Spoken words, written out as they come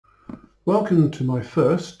Welcome to my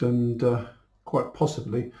first and quite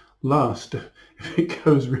possibly last, if it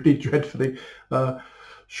goes really dreadfully, uh,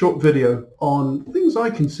 short video on things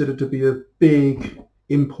I consider to be of big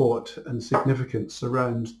import and significance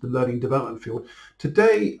around the learning development field.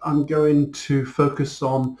 Today I'm going to focus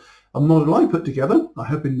on a model I put together. I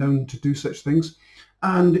have been known to do such things,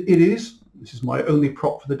 and this is my only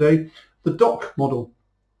prop for the day, the DOC model,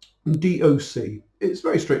 DOC. It's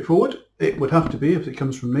very straightforward. It would have to be if it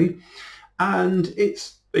comes from me. And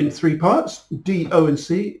it's in three parts. D, O, and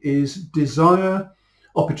C is desire,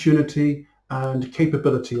 opportunity, and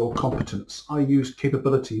capability or competence. I use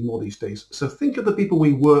capability more these days. So think of the people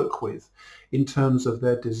we work with in terms of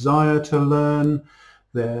their desire to learn,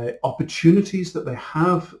 their opportunities that they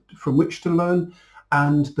have from which to learn,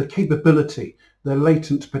 and the capability, their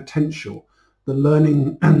latent potential, the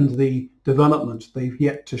learning and the development they've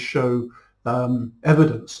yet to show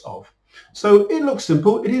evidence of. So it looks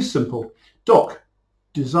simple. It is simple. DOC,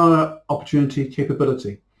 desire, opportunity,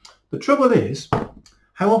 capability. The trouble is,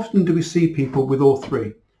 how often do we see people with all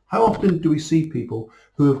three? How often do we see people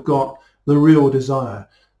who have got the real desire,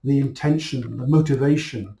 the intention, the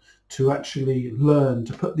motivation to actually learn,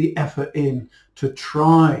 to put the effort in, to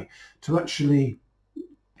try, to actually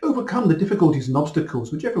overcome the difficulties and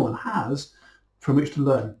obstacles which everyone has from which to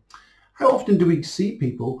learn? How often do we see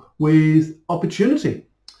people with opportunity,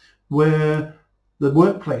 where the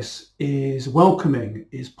workplace is welcoming,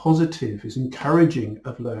 is positive, is encouraging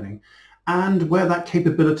of learning, and where that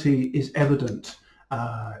capability is evident,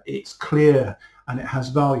 it's clear, and it has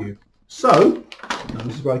value? So, now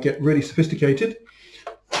this is where I get really sophisticated.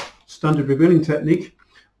 Standard revealing technique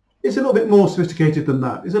is a little bit more sophisticated than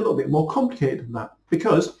that. It's a little bit more complicated than that,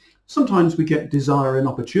 because sometimes we get desire and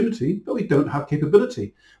opportunity, but we don't have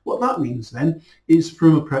capability. What that means then is,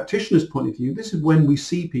 from a practitioner's point of view, this is when we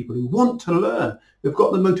see people who want to learn, who've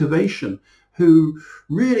got the motivation, who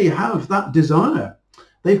really have that desire.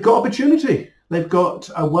 They've got opportunity. They've got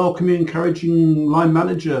a welcoming, encouraging line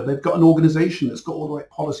manager. They've got an organization that's got all the right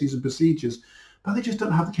policies and procedures, but they just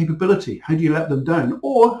don't have the capability. How do you let them down?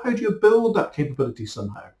 Or how do you build that capability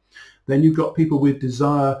somehow? Then you've got people with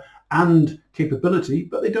desire and capability,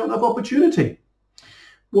 but they don't have opportunity.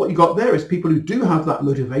 What you got there is people who do have that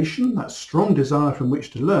motivation, that strong desire from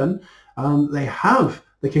which to learn. They have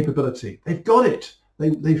the capability. They've got it.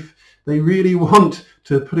 They really want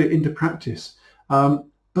to put it into practice, but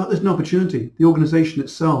there's no opportunity. The organisation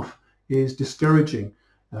itself is discouraging.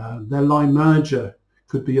 Their line manager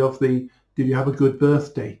could be of the, did you have a good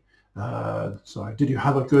birthday? Did you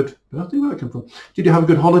have a good birthday? Where did it come from? Did you have a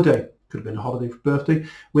good holiday? Could have been a holiday for birthday.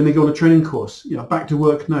 When they go on a training course, back to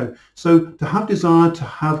work now. So to have desire, to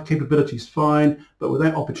have capability is fine, but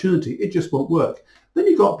without opportunity, it just won't work. Then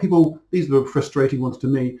you've got people, these are the frustrating ones to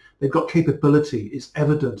me, they've got capability, it's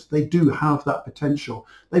evident, they do have that potential.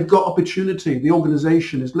 They've got opportunity, the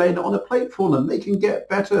organisation is laying it on a plate for them, they can get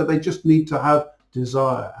better, they just need to have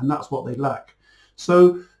desire, and that's what they lack.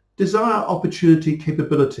 So desire, opportunity,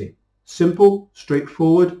 capability. Simple,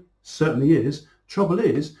 straightforward, certainly is. Trouble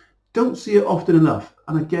is, don't see it often enough.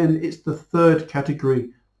 And again, it's the third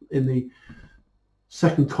category in the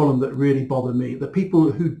second column that really bother me. The people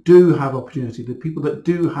who do have opportunity, the people that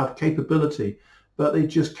do have capability, but they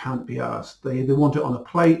just can't be asked. They either want it on a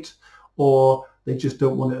plate or they just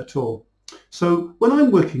don't want it at all. So when I'm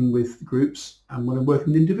working with groups and when I'm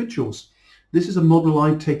working with individuals, this is a model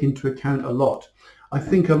I take into account a lot. I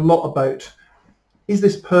think a lot about, is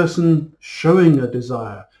this person showing a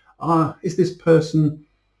desire? Is this person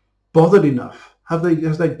bothered enough? Has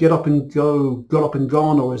they got up and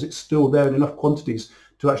gone, or is it still there in enough quantities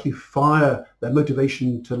to actually fire their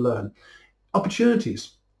motivation to learn?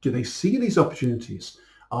 Opportunities. Do they see these opportunities?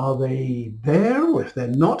 Are they there? Or if they're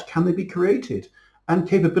not, can they be created? And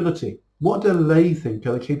capability. What do they think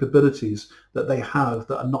are the capabilities that they have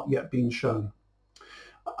that are not yet being shown?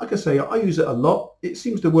 Like I say, I use it a lot. It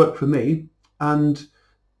seems to work for me. And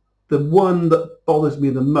the one that bothers me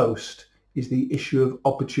the most is the issue of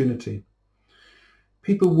opportunity.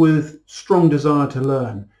 People with strong desire to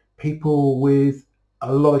learn, people with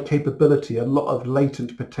a lot of capability, a lot of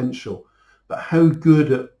latent potential, but how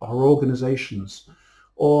good are organizations,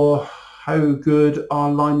 or how good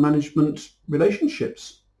are line management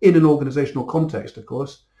relationships in an organizational context, of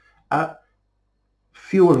course, at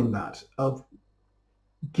fueling that, of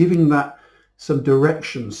giving that some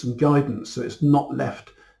direction, some guidance, so it's not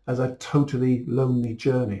left as a totally lonely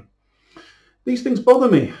journey. These things bother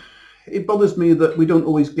me. It bothers me that we don't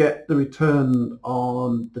always get the return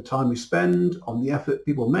on the time we spend, on the effort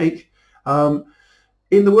people make. In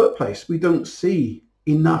the workplace, we don't see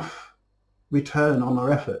enough return on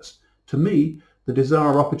our efforts. To me, the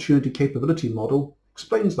desire opportunity capability model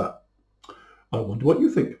explains that. I wonder what you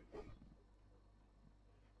think.